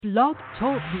Blog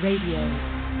Talk Radio.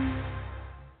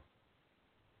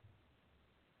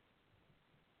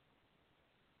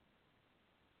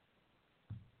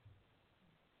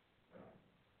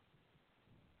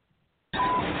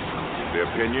 The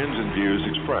opinions and views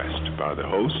expressed by the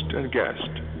host and guest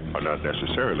are not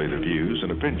necessarily the views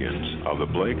and opinions of the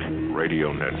Blake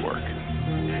Radio Network.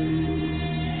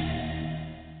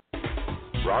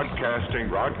 Broadcasting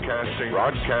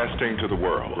to the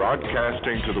world.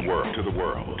 Broadcasting to the world.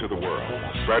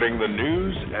 Spreading the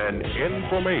news and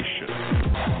information.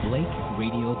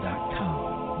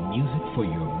 BlakeRadio.com. Music for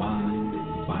your mind,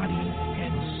 body,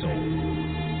 and soul.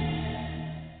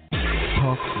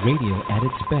 Talk radio at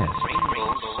its best.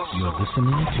 You're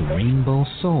listening to Rainbow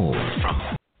Soul.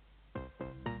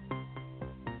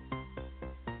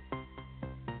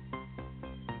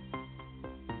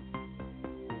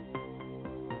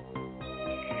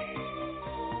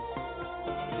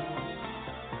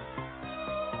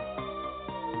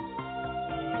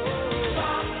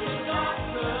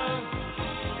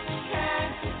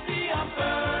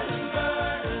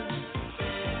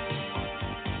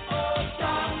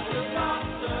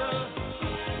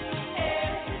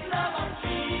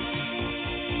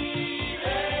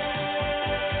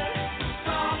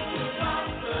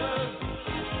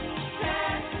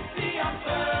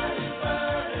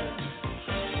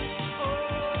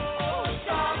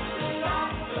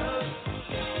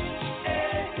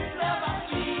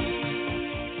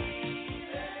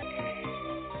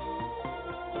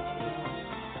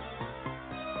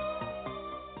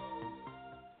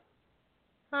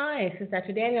 Hi, this is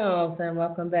Dr. Daniels, and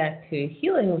welcome back to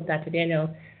Healing with Dr.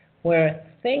 Daniels, where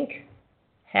Think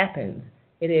happens.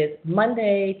 It is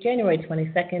Monday, January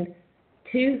 22nd,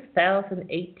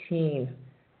 2018.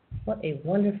 What a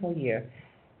wonderful year.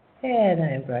 And I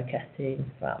am broadcasting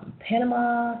from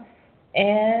Panama,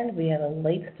 and we had a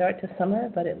late start to summer,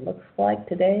 but it looks like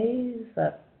today's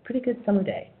a pretty good summer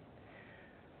day.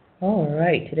 All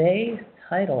right, today's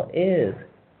title is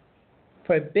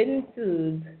Forbidden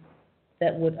Foods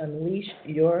that would unleash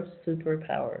your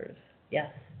superpowers.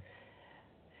 Yes.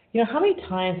 You know, how many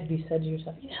times have you said to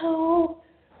yourself,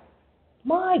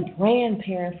 my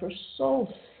grandparents were so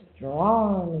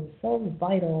strong and so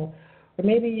vital. Or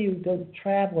maybe you go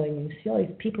traveling and you see all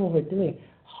these people who are doing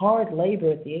hard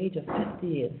labor at the age of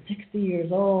 50 and 60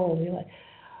 years old. And you're like,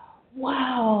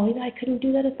 wow, I couldn't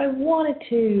do that if I wanted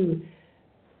to.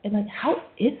 And how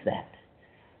is that?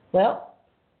 Well,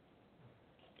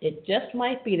 it just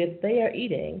might be that they are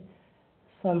eating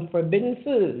some forbidden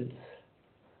foods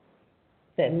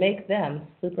that make them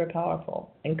super powerful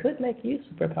and could make you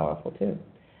super powerful too.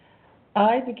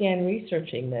 I began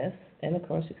researching this and, of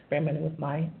course, experimenting with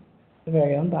my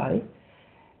very own body.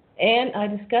 And I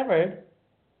discovered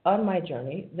on my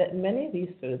journey that many of these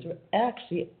foods were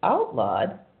actually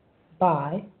outlawed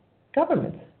by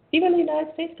governments, even the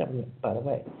United States government, by the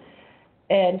way.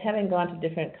 And having gone to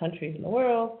different countries in the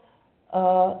world,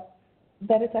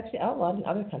 that it's actually outlawed in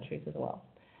other countries as well.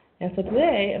 And so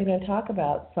today I'm going to talk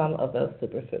about some of those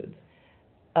superfoods.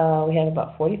 We have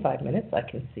about 45 minutes, I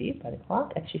can see by the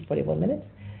clock, actually 41 minutes.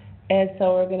 And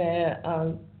so we're going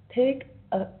to take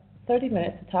 30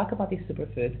 minutes to talk about these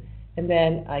superfoods, and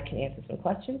then I can answer some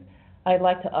questions. I'd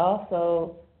like to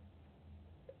also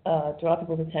draw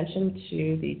people's attention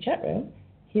to the chat room,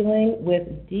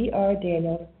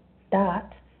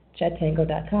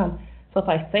 healingwithdrdaniels.chattango.com. So if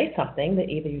I say something that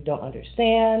either you don't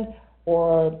understand,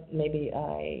 or maybe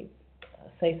I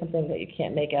say something that you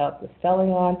can't make out the spelling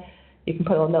on, you can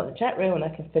put a little note in the chat room and I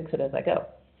can fix it as I go.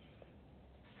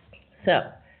 So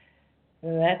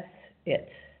that's it.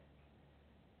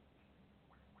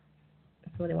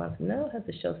 Somebody wants to know, has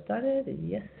the show started?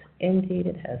 Yes, indeed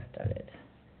it has started.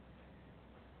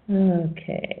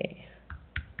 Okay.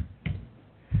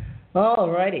 All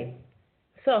righty.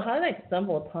 So how did I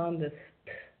stumble upon this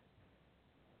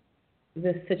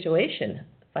situation,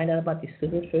 find out about these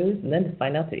superfoods, and then to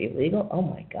find out they're illegal? Oh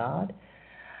my God.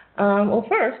 Well,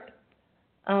 first,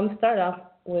 start off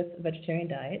with a vegetarian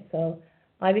diet. So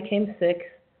I became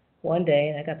sick one day,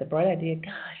 and I got the bright idea,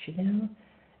 gosh, if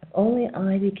only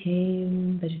I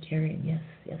became vegetarian.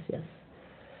 Yes.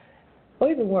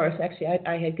 Or even worse, actually,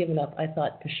 I had given up. I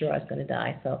thought for sure I was going to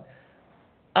die. So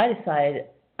I decided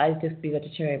I'd just be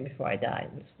vegetarian before I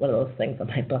died. It was one of those things on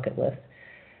my bucket list.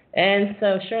 And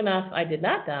so, sure enough, I did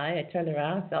not die. I turned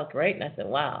around, felt great, and I said,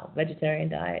 wow, vegetarian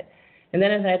diet. And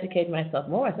then as I educated myself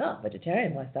more, I thought,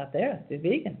 vegetarian, why stop there? Let's do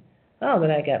vegan. Oh,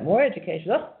 then I got more education.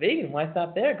 Oh, vegan, why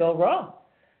stop there? Go raw.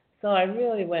 So I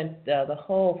really went the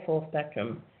whole full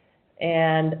spectrum.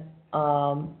 And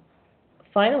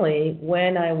finally,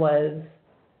 when I was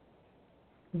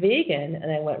vegan and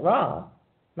I went raw,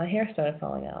 my hair started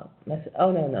falling out. And I said,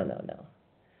 oh, no, no, no, no.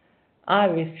 I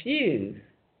refuse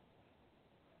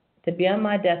to be on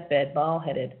my deathbed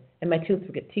bald-headed and my teeth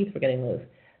were getting loose.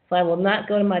 So I will not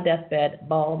go to my deathbed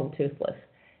bald and toothless.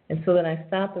 And so then I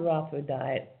stopped the raw food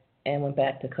diet and went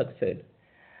back to cooked food.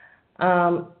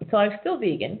 So I was still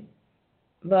vegan,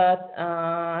 but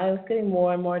I was getting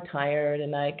more and more tired,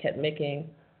 and I kept making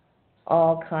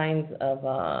all kinds of,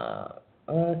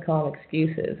 I'm going to call them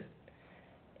excuses.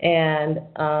 And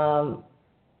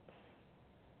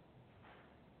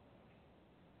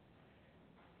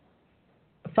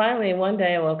finally, one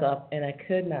day I woke up and I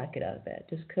could not get out of bed,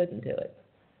 just couldn't do it.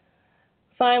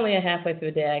 Finally, halfway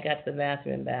through the day, I got to the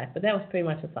bathroom and back, but that was pretty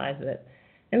much the size of it.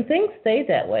 And things stayed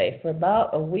that way for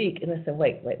about a week, and I said,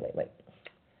 wait.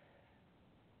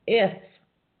 If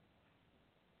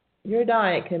your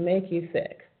diet can make you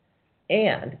sick,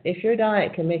 and if your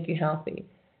diet can make you healthy,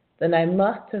 then I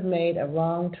must have made a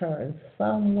wrong turn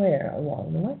somewhere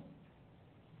along the way.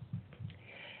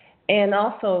 And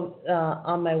also,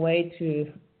 on my way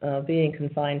to being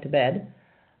confined to bed,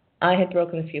 I had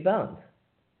broken a few bones.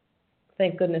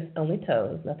 Thank goodness, only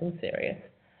toes, nothing serious.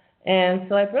 And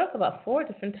so I broke about 4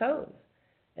 different toes.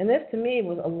 And this to me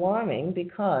was alarming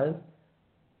because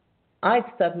I'd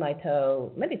stubbed my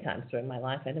toe many times during my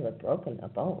life. I'd never broken a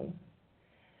bone.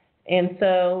 And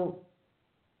so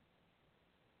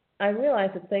I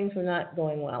realized that things were not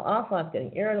going well. Also, I was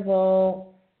getting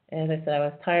irritable. And as I said, I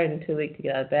was tired and too weak to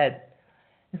get out of bed.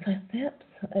 And so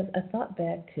I thought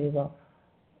back to, well,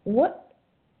 what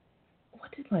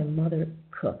did my mother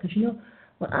cook? Because,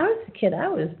 when I was a kid, I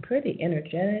was pretty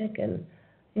energetic and,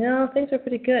 things were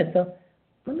pretty good. So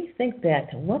let me think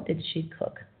back to what did she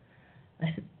cook?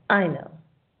 I said, I know.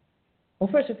 Well,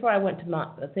 first, before I went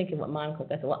to thinking what Mom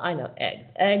cooked, I said, well, I know eggs.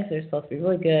 Eggs are supposed to be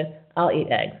really good. I'll eat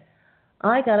eggs.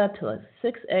 I got up to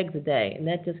 6 eggs a day, and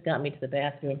that just got me to the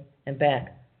bathroom and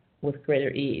back with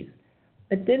greater ease.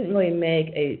 It didn't really make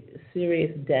a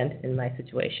serious dent in my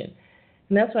situation.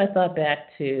 And that's when I thought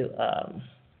back to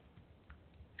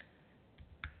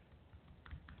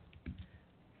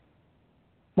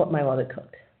what my mother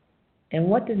cooked. And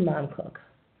what did Mom cook?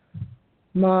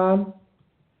 Mom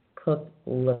cooked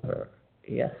liver.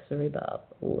 Yes, sir, Bob,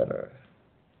 liver.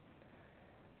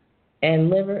 And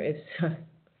liver is just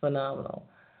phenomenal.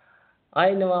 I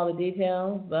didn't know all the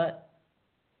details, but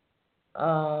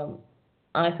I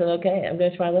said, okay, I'm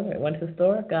going to try liver. Went to the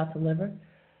store, got some liver,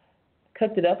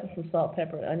 cooked it up with some salt,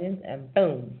 pepper, and onions, and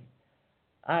boom,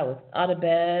 I was out of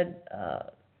bed,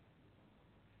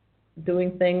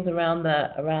 doing things around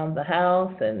the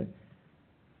house, and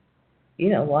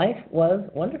life was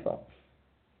wonderful.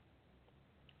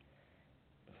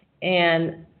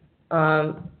 And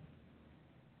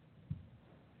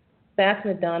that's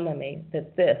when it dawned on me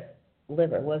that this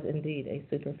liver was indeed a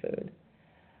superfood.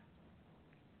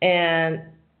 And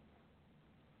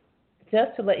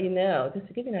just to let you know, just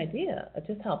to give you an idea of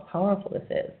just how powerful this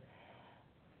is,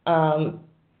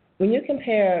 when you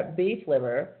compare beef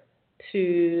liver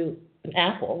to an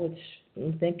apple, which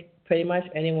I think pretty much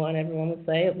everyone would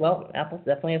say, well, apple's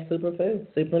definitely a superfood,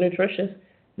 super nutritious,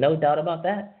 no doubt about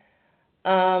that.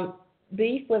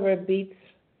 Beef liver beats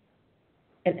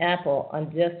an apple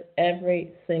on just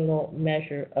every single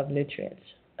measure of nutrition.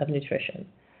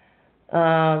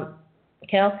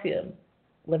 Calcium,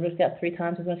 liver's got 3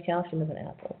 times as much calcium as an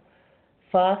apple.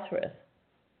 Phosphorus,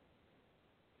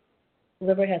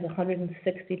 liver has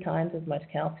 160 times as much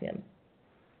calcium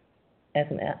as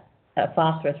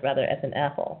phosphorus as an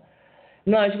apple.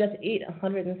 No, you have to eat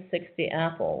 160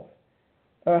 apples,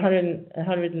 or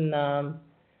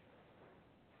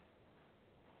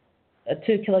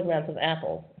 2 kilograms of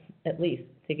apples at least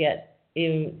to get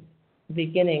even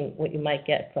beginning what you might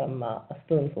get from a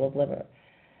spoonful of liver.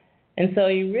 And so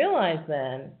you realize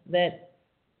then that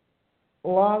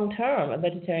long term a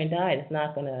vegetarian diet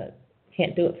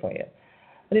can't do it for you.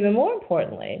 But even more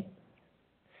importantly,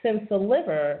 since the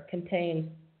liver contains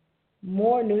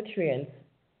more nutrients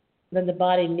than the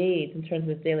body needs in terms of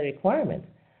its daily requirements,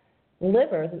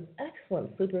 liver is an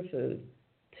excellent superfood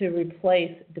to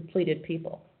replace depleted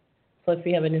people. So if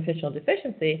you have a nutritional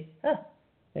deficiency, there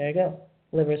you go,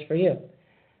 liver's for you.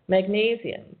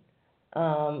 Magnesium,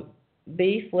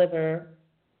 beef liver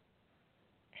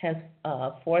has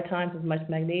 4 times as much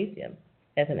magnesium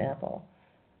as an apple.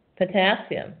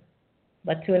 Potassium,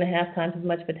 about 2.5 times as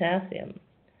much potassium.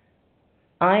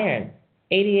 Iron,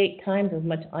 88 times as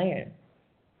much iron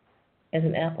as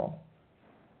an apple.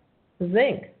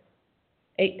 Zinc,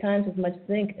 8 times as much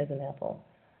zinc as an apple.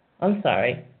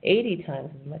 80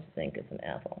 times as much zinc as an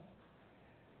apple.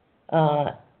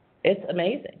 It's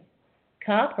amazing.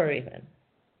 Copper even.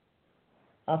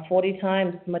 40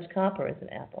 times as much copper as an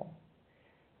apple.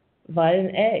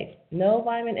 Vitamin A. No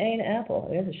vitamin A in apple.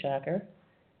 There's a shocker.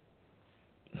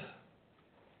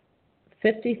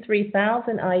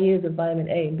 53,000 IUs of vitamin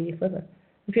A in beef liver.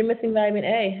 If you're missing vitamin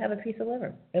A, have a piece of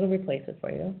liver. It'll replace it for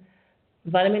you.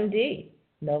 Vitamin D.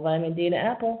 No vitamin D in an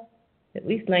apple. At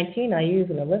least 19 IUs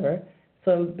in the liver.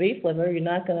 So in beef liver, you're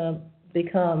not going to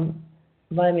become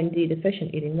vitamin D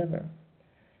deficient eating liver.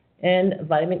 And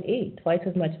vitamin E, twice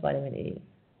as much vitamin E.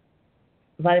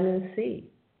 Vitamin C,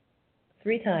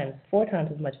 4 times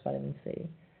as much vitamin C.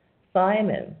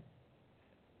 Thiamine,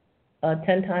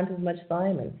 10 times as much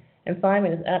thiamine. And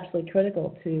thiamine is absolutely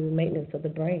critical to maintenance of the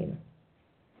brain.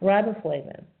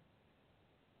 Riboflavin,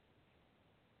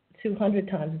 200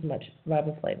 times as much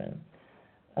riboflavin.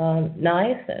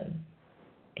 Niacin,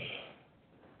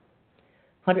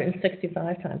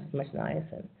 165 times as much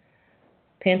niacin.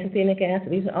 Pantothenic acid,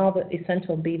 these are all the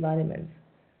essential B vitamins.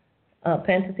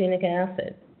 Pantothenic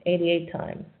acid, 88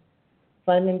 times.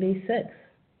 Vitamin B6,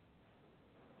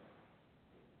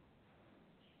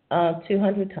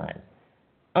 100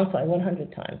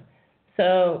 times.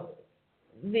 So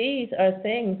these are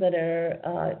things that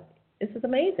are, this is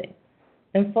amazing.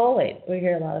 And folate, we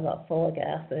hear a lot about folic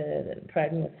acid and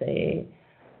pregnancy.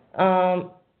 An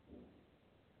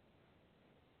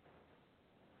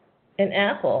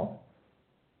apple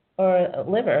or a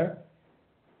liver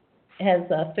has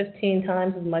 15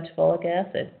 times as much folic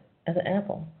acid as an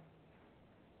apple.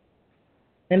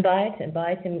 And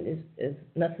biotin is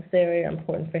necessary or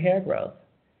important for hair growth.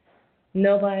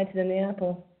 No biotin in the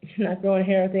apple. You're not growing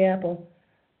hair with the apple.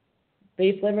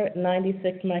 Beef liver,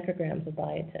 96 micrograms of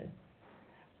biotin.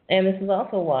 And this is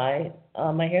also why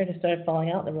my hair just started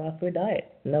falling out in the raw food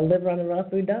diet. No liver on the raw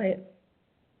food diet.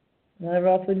 No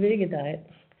raw food vegan diet.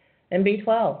 And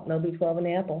B12, no B12 in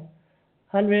the apple.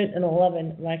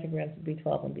 111 micrograms of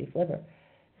B12 in beef liver.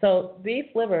 So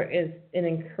beef liver is an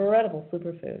incredible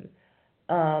superfood.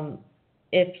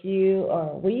 If you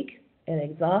are weak and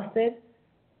exhausted,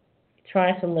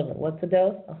 try some liver. What's the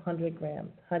dose? 100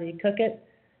 grams. How do you cook it?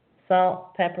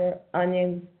 Salt, pepper,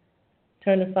 onions.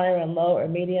 Turn the fire on low or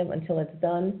medium until it's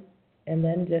done, and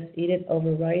then just eat it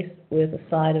over rice with a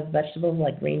side of vegetables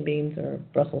like green beans or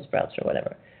Brussels sprouts or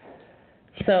whatever.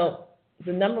 So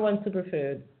the number one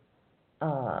superfood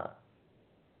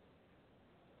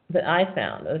that I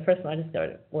found, or the first one I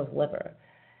discovered, was liver.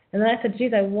 And then I said,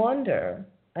 geez, I wonder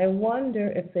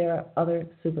if there are other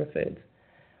superfoods.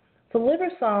 So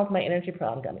liver solved my energy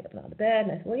problem, got me up and out of bed,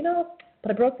 and I said, well, but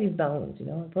I broke these bones,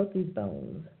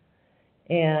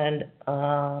 And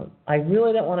I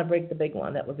really don't want to break the big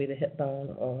one. That would be the hip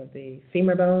bone or the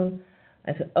femur bone.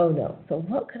 I said, oh, no. So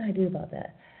what can I do about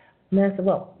that? And I said,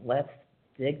 well, let's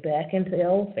dig back into the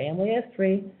old family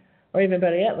history, or even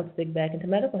better yet, let's dig back into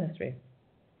medical history.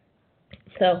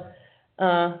 So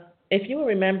if you will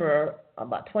remember,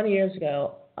 about 20 years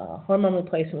ago, hormone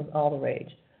replacement was all the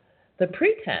rage. The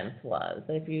pretense was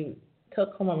that if you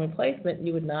took hormone replacement,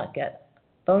 you would not get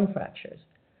bone fractures.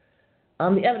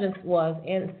 The evidence was,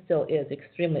 and still is,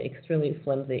 extremely, extremely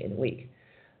flimsy and weak.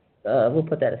 We'll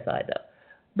put that aside, though.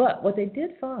 But what they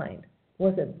did find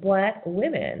was that black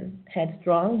women had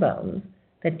strong bones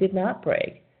that did not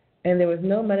break, and there was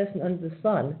no medicine under the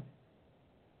sun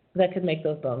that could make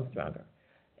those bones stronger.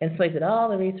 And so they did all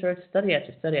the research, study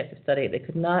after study after study. They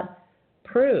could not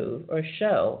prove or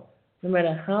show, no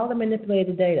matter how they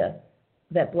manipulated data,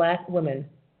 that black women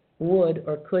would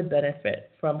or could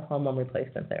benefit from hormone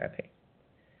replacement therapy.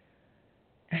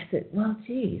 I said, well,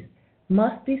 geez,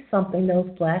 must be something those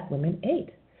black women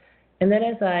ate. And then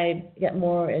as I get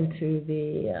more into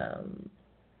the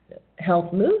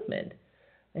health movement,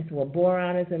 I said, well,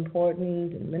 boron is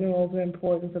important and minerals are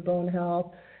important for bone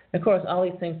health. And of course, all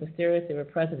these things mysteriously were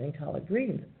present in collard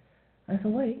greens. I said,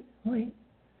 wait,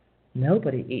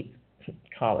 nobody eats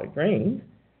collard greens.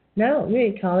 No, you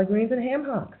eat collard greens and ham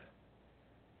hocks.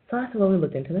 So I said, well, we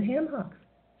looked into the ham hocks.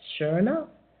 Sure enough,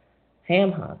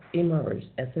 ham hocks emerged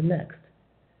as the next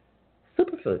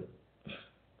superfood.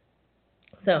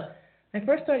 So I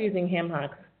first started using ham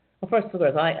hocks. Well, first of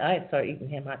course, I started eating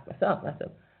ham hocks myself. And I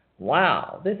said,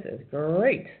 wow, this is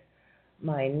great.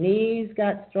 My knees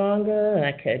got stronger, and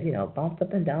I could, bounce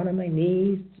up and down on my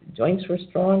knees. Joints were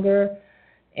stronger,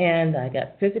 and I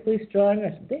got physically stronger. I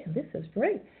said, damn, this is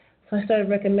great. So I started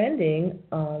recommending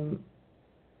ham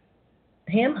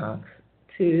hocks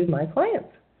to my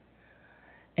clients.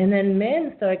 And then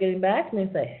men started getting back to me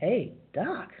and say, hey,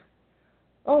 doc,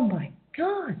 oh, my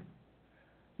God,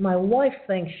 my wife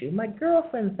thanks you. My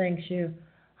girlfriend thanks you.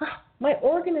 My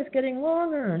organ is getting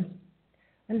longer,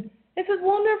 and this is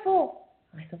wonderful.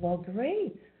 I said, well,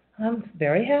 great. I'm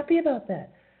very happy about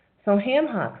that. So ham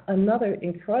hocks, another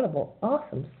incredible,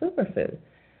 awesome superfood.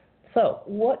 So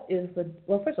what is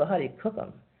well, first of all, how do you cook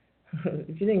them?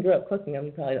 If you didn't grow up cooking them,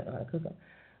 you probably don't know how to cook them.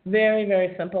 Very,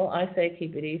 very simple. I say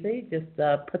keep it easy. Just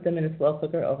put them in a slow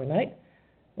cooker overnight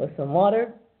with some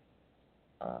water,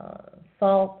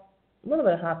 salt, a little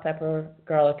bit of hot pepper,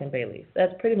 garlic, and bay leaves.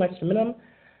 That's pretty much the minimum.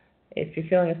 If you're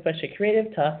feeling especially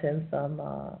creative, toss in some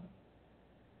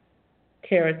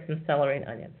carrots and celery and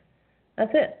onions.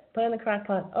 That's it. Put in the crock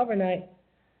pot overnight.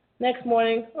 Next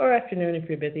morning or afternoon, if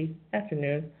you're busy,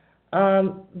 afternoon,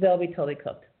 they'll be totally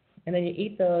cooked. And then you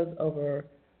eat those over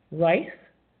rice,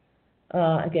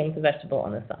 again with a vegetable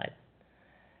on the side.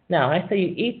 Now, I say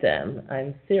you eat them.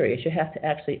 I'm serious. You have to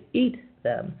actually eat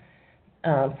them.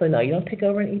 So no, you don't pick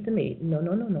over and eat the meat. No.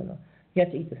 You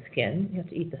have to eat the skin, you have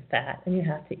to eat the fat, and you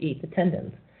have to eat the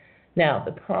tendons. Now,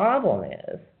 the problem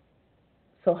is,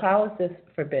 so how is this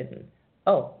forbidden?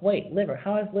 Oh, wait, liver.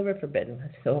 How is liver forbidden?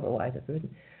 Let's go over why is it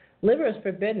forbidden. Liver is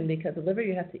forbidden because the liver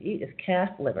you have to eat is calf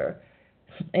liver.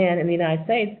 And in the United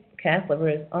States, calf liver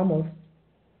is almost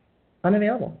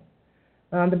unavailable.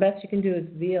 The best you can do is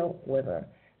veal liver.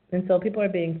 And so people are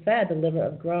being fed the liver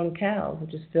of grown cows,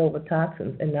 which is filled with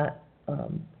toxins and not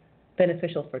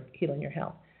beneficial for healing your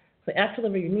health. So actual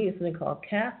liver you need is something called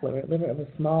calf liver, liver of a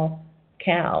small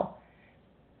cow.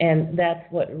 And that's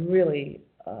what really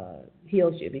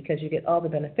heals you because you get all the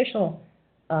beneficial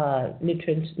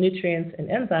nutrients and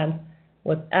enzymes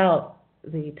without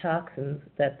the toxins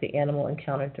that the animal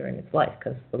encountered during its life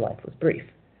because the life was brief.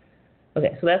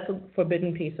 Okay, so that's a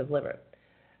forbidden piece of liver.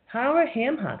 How are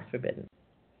ham hocks forbidden?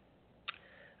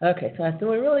 Okay, so I was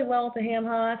doing really well with the ham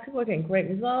hocks. People were getting great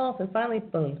results, and finally,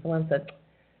 boom, someone said,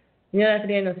 Dr.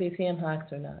 Daniels, these ham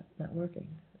hocks are not working.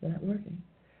 They're not working.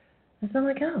 And so I'm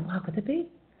like, oh, how could it be?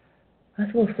 I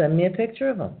said, well, send me a picture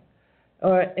of them.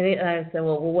 And I said,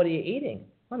 well, what are you eating?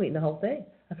 Well, I'm eating the whole thing.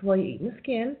 I said, well, you're eating the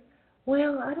skin.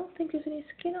 Well, I don't think there's any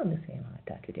skin on this ham hock,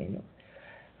 Dr. Daniels.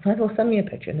 So I said, well, send me a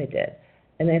picture, and they did.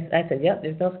 And I said, yep,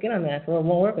 there's no skin on that. I said, well, it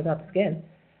won't work without the skin.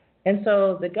 And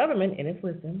so the government, in its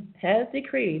wisdom, has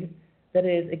decreed that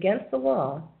it is against the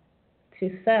law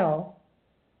to sell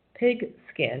pig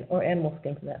skin, or animal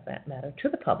skin for that matter, to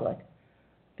the public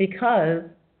because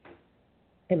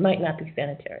it might not be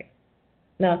sanitary.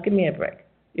 Now, give me a break.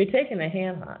 You're taking a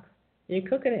ham hock, you're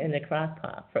cooking it in the crock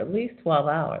pot for at least 12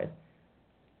 hours.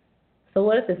 So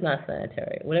what if it's not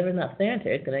sanitary? Whatever's not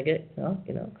sanitary is going to get,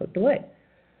 cooked away.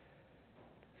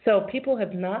 So people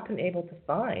have not been able to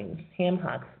find ham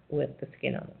hocks with the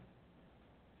skin on them.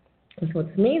 And so what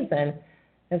this means then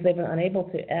is they've been unable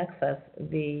to access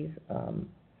these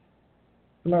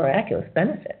miraculous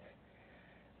benefits.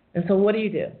 And so what do you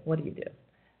do?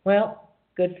 Well,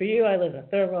 good for you. I live in a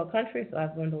third world country, so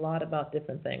I've learned a lot about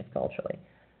different things culturally.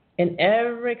 In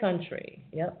every country,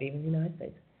 even the United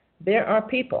States, there are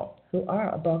people who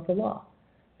are above the law.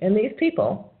 And these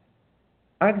people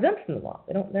are exempt from the law.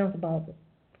 They don't have to follow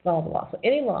the law. So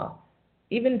any law,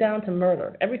 even down to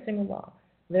murder, every single law,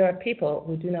 there are people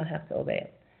who do not have to obey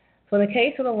it. So in the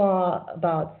case of the law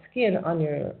about skin on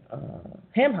your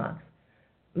ham hocks,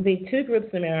 the two groups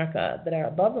in America that are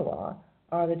above the law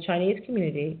are the Chinese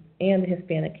community and the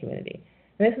Hispanic community.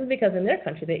 And this is because in their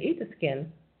country they eat the skin,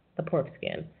 the pork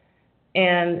skin.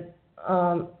 And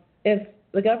if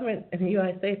the government in the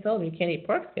United States told them you can't eat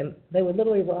pork skin, they would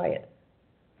literally riot.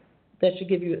 That should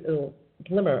give you a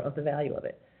glimmer of the value of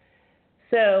it.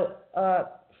 So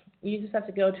you just have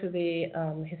to go to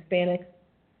the Hispanic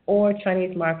or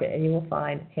Chinese market and you will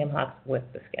find ham hocks with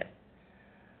the skin.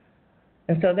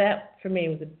 And so that, for me,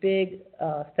 was a big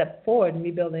step forward in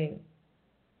rebuilding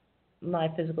my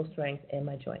physical strength and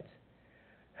my joints.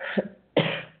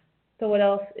 So what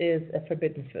else is a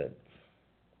forbidden food?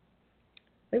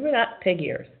 Believe it or not, pig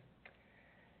ears.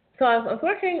 So I was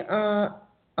working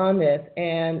on this,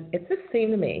 and it just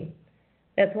seemed to me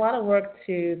that it's a lot of work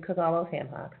to cook all those ham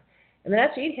hocks. And then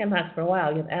after you eat ham hocks for a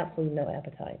while, you have absolutely no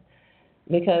appetite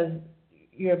because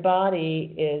your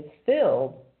body is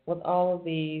filled with all of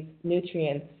these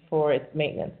nutrients for its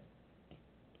maintenance.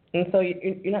 And so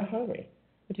you're not hungry,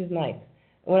 which is nice.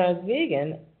 When I was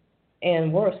vegan,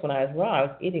 and worse, when I was raw, I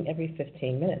was eating every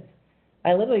 15 minutes.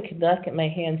 I literally could not get my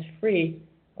hands free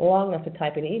long enough to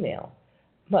type an email.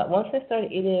 But once I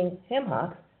started eating ham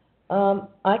hocks,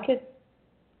 I could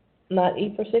not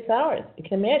eat for 6 hours. You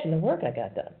can imagine the work I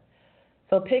got done.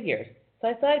 So pig ears. So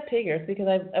I started pig ears because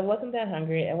I wasn't that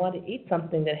hungry. I wanted to eat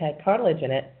something that had cartilage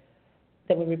in it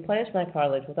that would replenish my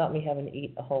cartilage without me having to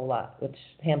eat a whole lot, which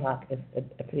ham hock is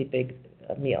a pretty big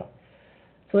meal.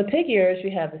 So the pig ears,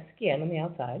 you have the skin on the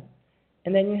outside,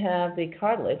 and then you have the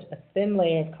cartilage, a thin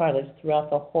layer of cartilage throughout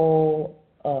the whole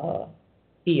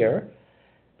ear,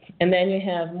 And then you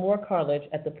have more cartilage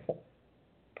at the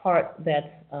part that's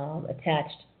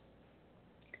attached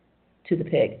to the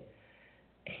pig.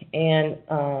 And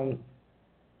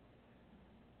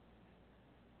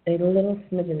a little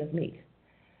smidgen of meat.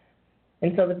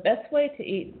 And so the best way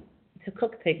to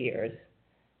cook pig ears,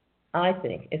 I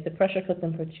think, is to pressure cook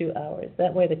them for 2 hours.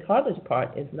 That way the cartilage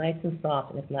part is nice and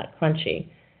soft and it's not crunchy,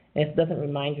 and it doesn't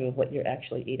remind you of what you're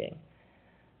actually eating.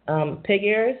 Pig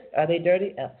ears, are they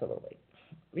dirty? Absolutely.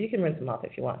 You can rinse them off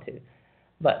if you want to.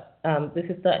 But this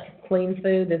is not clean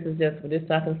food. We're just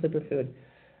talking superfood.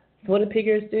 So what do pig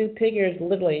ears do? Pig ears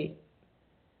literally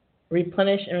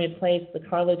replenish and replace the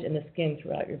cartilage and the skin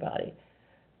throughout your body.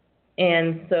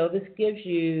 And so this gives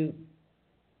you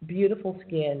beautiful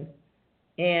skin,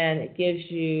 and it gives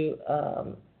you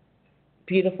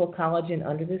beautiful collagen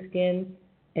under the skin,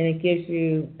 and it gives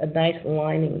you a nice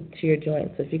lining to your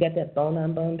joints. So if you got that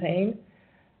bone-on-bone pain,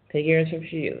 pig ears are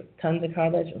for you. Tons of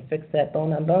cartilage will fix that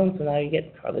bone-on-bone, so now you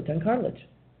get cartilage on cartilage.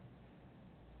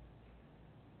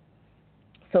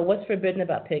 So what's forbidden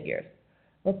about pig ears?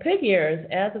 Well, pig ears,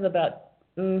 as of about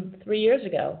 3 years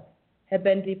ago, have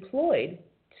been deployed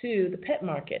to the pet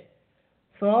market.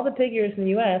 So all the pig ears in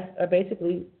the U.S. are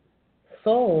basically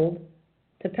sold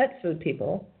to pet food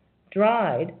people,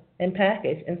 dried and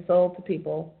packaged and sold to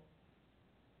people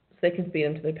so they can feed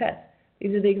them to their pets.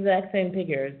 These are the exact same pig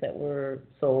ears that were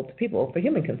sold to people for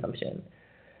human consumption.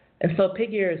 And so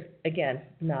pig ears, again,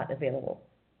 not available.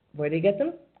 Where do you get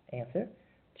them? Answer,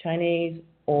 Chinese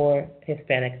or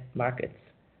Hispanic markets.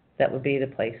 That would be the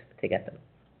place to get them.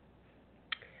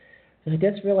 So I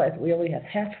just realized we only have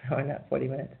half an hour, not 40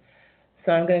 minutes.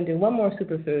 So I'm going to do one more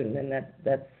superfood, and then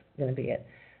that's going to be it.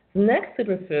 The next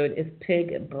superfood is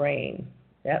pig brain.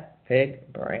 Yep,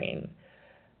 pig brain.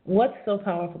 What's so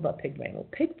powerful about pig brain? Well,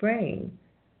 pig brain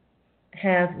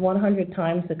has 100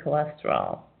 times the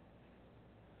cholesterol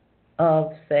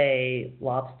of, say,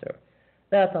 lobster.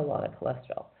 That's a lot of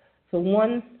cholesterol. So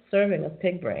one serving of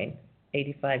pig brain,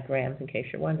 85 grams in case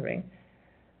you're wondering,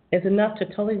 is enough to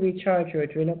totally recharge your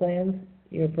adrenal glands,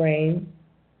 your brain,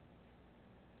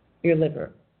 your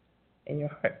liver, and your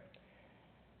heart.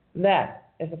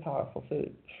 That is a powerful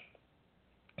food.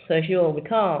 So as you will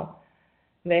recall,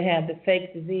 they had the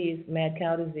fake disease, mad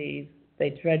cow disease, they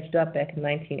dredged up back in the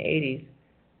 1980s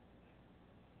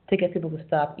to get people to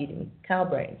stop eating cow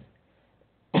brains.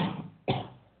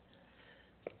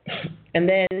 And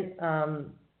then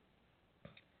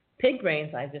pig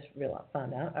brains, I just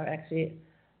found out, are actually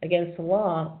against the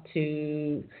law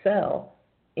to sell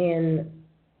in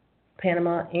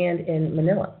Panama and in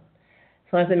Manila.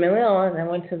 So I was in Manila, and I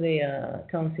went to the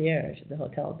concierge at the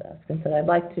hotel desk and said, I'd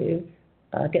like to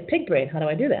get pig brain. How do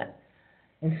I do that?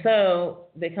 And so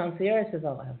the concierge says,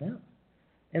 oh, I don't know.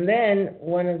 And then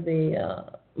one of the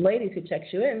ladies who checks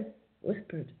you in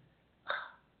whispered,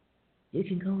 you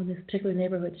can go in this particular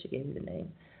neighborhood, she gave me the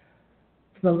name,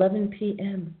 from 11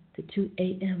 p.m. to 2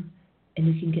 a.m., and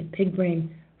you can get pig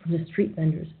brain from the street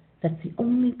vendors. That's the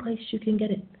only place you can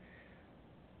get it.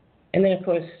 And then, of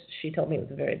course, she told me it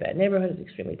was a very bad neighborhood, it was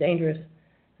extremely dangerous.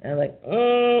 And I was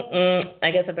like,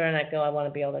 I guess I better not go. I want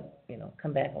to be able to,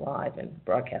 come back alive and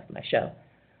broadcast my show.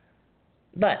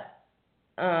 But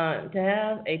to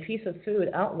have a piece of food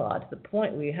outlawed to the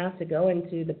point where you have to go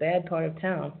into the bad part of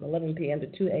town from 11 p.m. to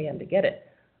 2 a.m. to get it,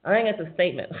 I think that's a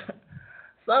statement.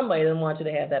 Somebody doesn't want you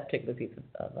to have that particular piece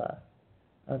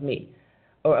of meat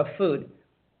or of food.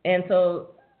 And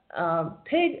so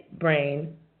pig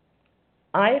brain,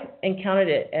 I encountered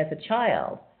it as a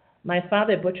child. My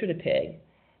father butchered a pig,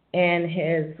 and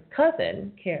his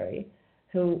cousin, Carrie,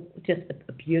 who just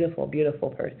a beautiful, beautiful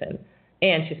person,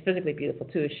 and she's physically beautiful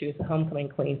too. She was the homecoming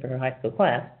queen for her high school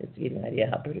class, just to give you an idea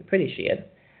how pretty she is.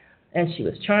 And she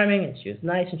was charming, and she was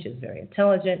nice, and she was very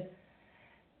intelligent.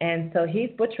 And so he's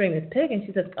butchering this pig, and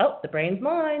she says, oh, the brain's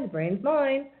mine, the brain's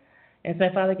mine. And so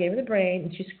my father gave her the brain,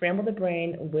 and she scrambled the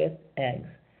brain with eggs.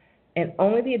 And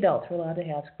only the adults were allowed to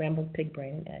have scrambled pig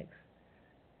brain and eggs.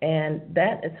 And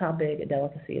that is how big a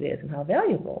delicacy it is and how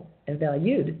valuable and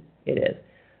valued it is.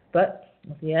 But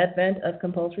with the advent of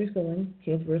compulsory schooling,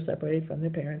 kids were separated from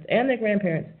their parents and their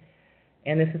grandparents,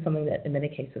 and this is something that in many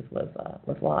cases was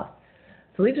lost.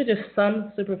 So these are just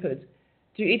some superfoods.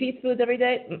 Do you eat these foods every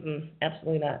day?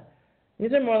 Absolutely not.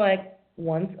 These are more like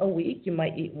once a week you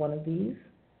might eat one of these.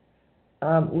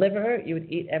 Liver you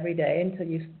would eat every day until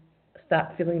you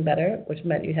stop feeling better, which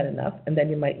meant you had enough, and then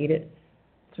you might eat it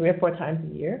 3 or 4 times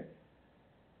a year.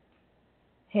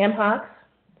 Ham hocks,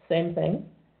 same thing.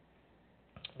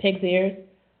 Pig's ears,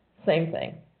 same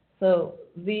thing. So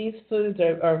these foods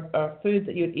are foods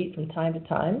that you would eat from time to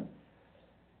time,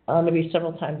 maybe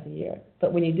several times a year.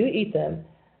 But when you do eat them,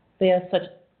 they have such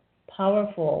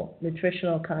powerful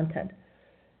nutritional content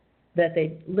that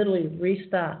they literally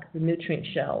restock the nutrient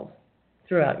shelves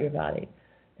throughout your body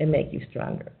and make you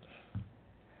stronger.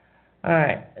 All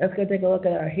right, let's go take a look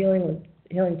at our healing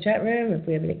chat room if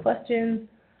we have any questions.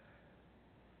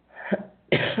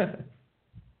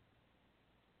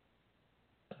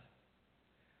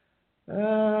 All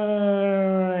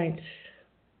right.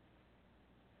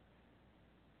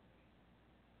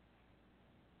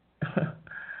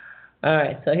 All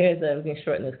right, so we can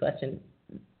shorten this question.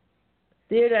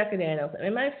 Dear Dr. Daniels, I'm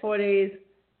in my 40s. I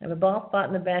have a bald spot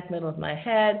in the back middle of my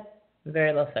head, and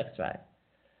very low sex drive.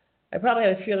 I probably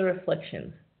have a few other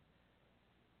afflictions.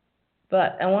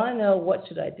 But I want to know, what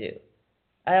should I do?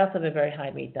 I also have a very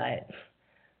high meat diet.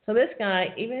 So this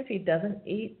guy, even if he doesn't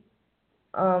eat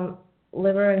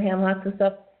liver and ham hocks and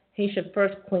stuff, he should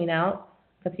first clean out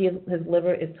because his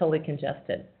liver is totally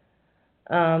congested.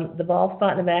 The bald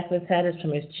spot in the back of his head is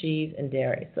from his cheese and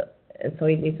dairy. So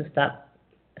he needs to stop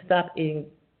eating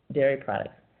dairy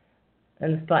products.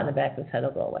 And the spot in the back of his head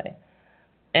will go away.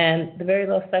 And the very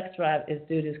low sex drive is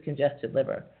due to his congested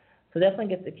liver. So definitely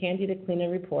get the Candida Cleaner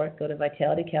report. Go to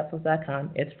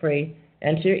vitalitycapsules.com. It's free.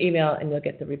 Enter your email and you'll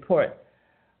get the report.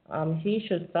 He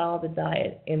should follow the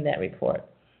diet in that report.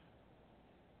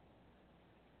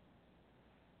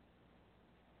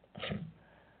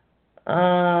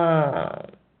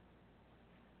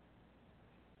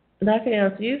 Dr.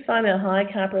 Daniels, do you find that high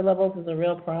copper levels is a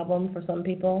real problem for some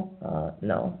people?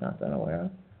 No, not that I'm aware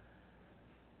of.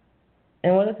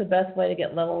 And what is the best way to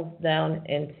get levels down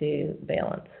into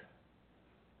balance?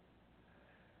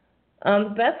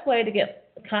 The best way to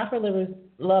get copper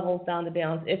levels down to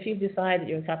balance, if you decide that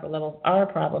your copper levels are a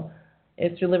problem,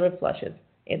 is through liver flushes.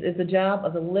 It is the job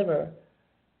of the liver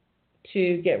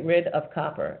to get rid of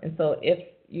copper. And so if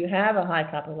you have a high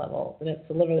copper level, then it's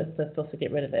the liver that's supposed to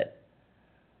get rid of it.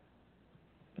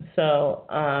 So,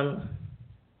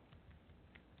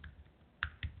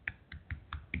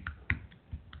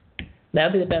 that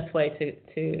would be the best way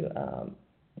to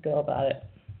go about it.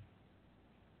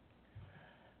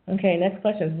 Okay, next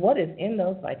question is, what is in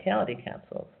those Vitality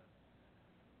capsules?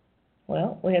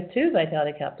 Well, we have two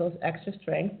Vitality capsules, extra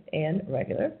strength and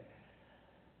regular.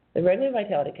 The regular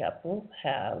Vitality capsules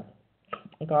have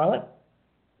garlic,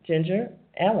 ginger,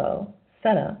 aloe,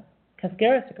 senna,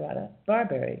 cascara sagrada,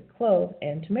 barberry, clove,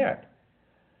 and turmeric.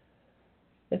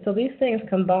 And so these things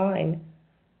combine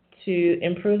to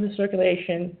improve the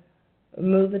circulation,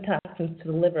 move the toxins to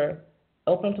the liver,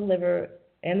 open up the liver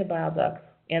and the bile ducts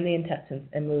and the intestines,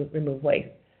 and remove waste.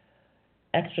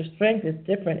 Extra strength is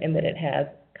different in that it has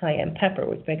cayenne pepper,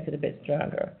 which makes it a bit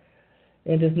stronger.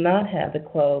 It does not have the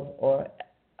clove or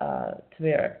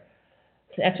turmeric.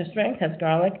 So extra strength has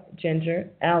garlic, ginger,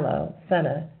 aloe,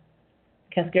 senna,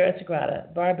 cascara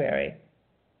sagrada, barberry,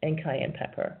 and cayenne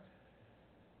pepper.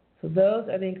 So those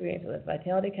are the ingredients of the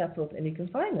Vitality capsules, and you can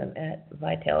find them at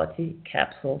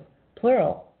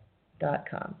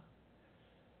vitalitycapsulesplural.com.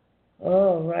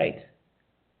 All right.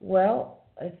 Well,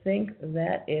 I think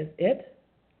that is it.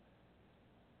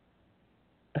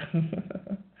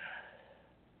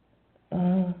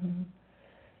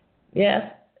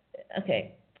 Yes.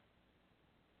 Okay.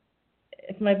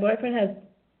 If my boyfriend has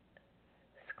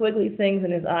squiggly things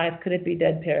in his eyes, could it be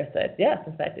dead parasites? Yes,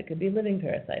 in fact, it could be living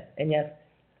parasites. And yes,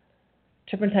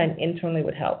 turpentine internally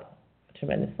would help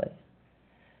tremendously.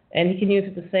 And he can use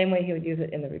it the same way he would use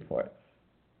it in the report.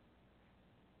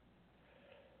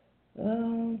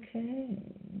 Okay.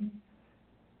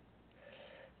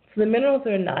 So the minerals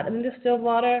are not in the distilled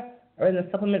water or in the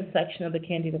supplement section of the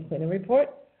Candida Cleaner report.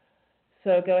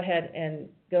 So go ahead and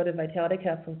go to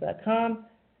vitalitycapsules.com,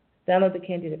 download the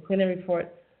Candida Cleaner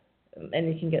report,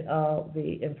 and you can get all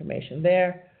the information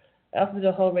there. I also did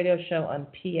a whole radio show on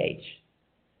pH.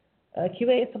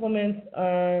 Chelated supplements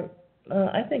are,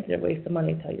 I think they're a waste of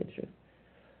money, to tell you the truth.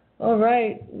 All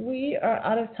right, we are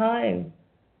out of time.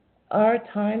 Our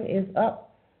time is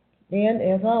up. And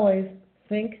as always,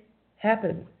 think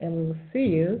happens. And we will see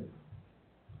you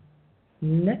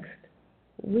next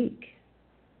week.